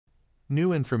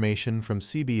New information from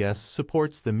CBS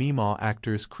supports the Meemaw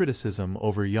actor's criticism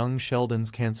over Young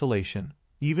Sheldon's cancellation,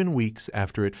 even weeks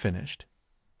after it finished.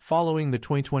 Following the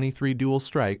 2023 dual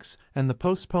strikes and the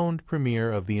postponed premiere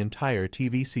of the entire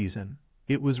TV season,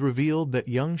 it was revealed that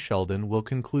Young Sheldon will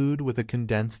conclude with a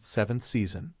condensed 7th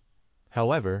season.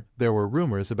 However, there were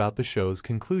rumors about the show's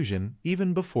conclusion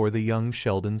even before the Young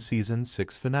Sheldon Season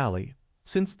 6 finale,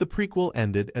 since the prequel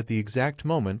ended at the exact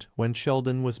moment when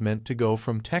Sheldon was meant to go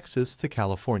from Texas to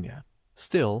California.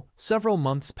 Still, several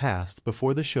months passed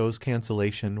before the show's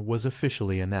cancellation was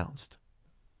officially announced.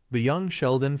 The Young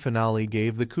Sheldon finale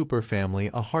gave the Cooper family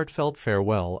a heartfelt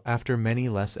farewell after many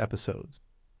less episodes.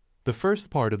 The first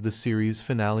part of the series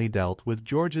finale dealt with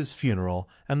George's funeral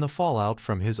and the fallout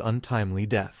from his untimely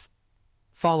death.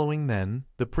 Following then,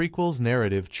 the prequel's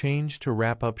narrative changed to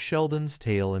wrap up Sheldon's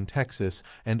tale in Texas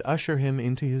and usher him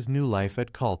into his new life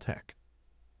at Caltech.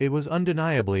 It was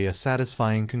undeniably a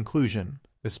satisfying conclusion,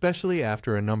 especially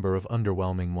after a number of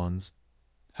underwhelming ones.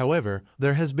 However,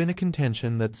 there has been a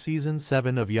contention that Season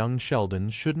 7 of Young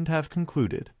Sheldon shouldn't have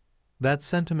concluded. That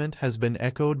sentiment has been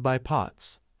echoed by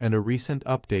Potts, and a recent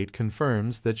update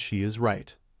confirms that she is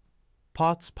right.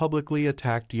 Potts publicly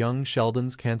attacked Young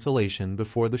Sheldon's cancellation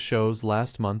before the show's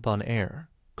last month on air,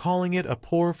 calling it a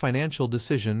poor financial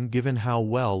decision given how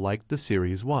well-liked the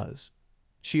series was.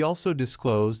 She also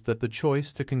disclosed that the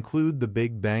choice to conclude the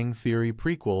Big Bang Theory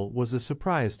prequel was a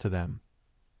surprise to them.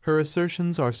 Her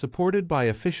assertions are supported by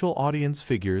official audience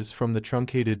figures from the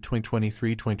truncated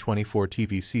 2023-2024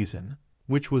 TV season,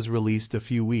 which was released a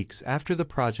few weeks after the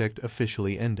project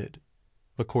officially ended.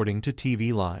 According to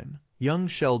TV Line, Young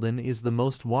Sheldon is the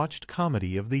most watched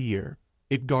comedy of the year.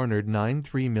 It garnered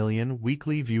 9.3 million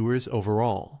weekly viewers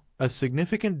overall, a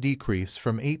significant decrease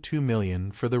from 8.2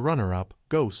 million for the runner-up,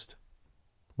 Ghost.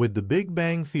 With The Big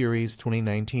Bang Theory's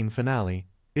 2019 finale,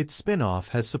 its spin-off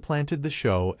has supplanted the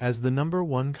show as the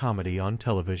 #1 comedy on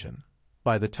television.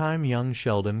 By the time Young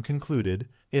Sheldon concluded,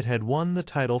 it had won the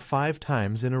title 5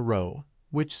 times in a row,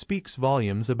 which speaks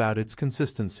volumes about its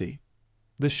consistency.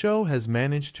 The show has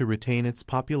managed to retain its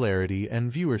popularity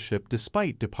and viewership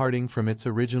despite departing from its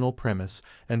original premise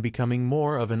and becoming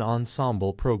more of an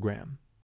ensemble program.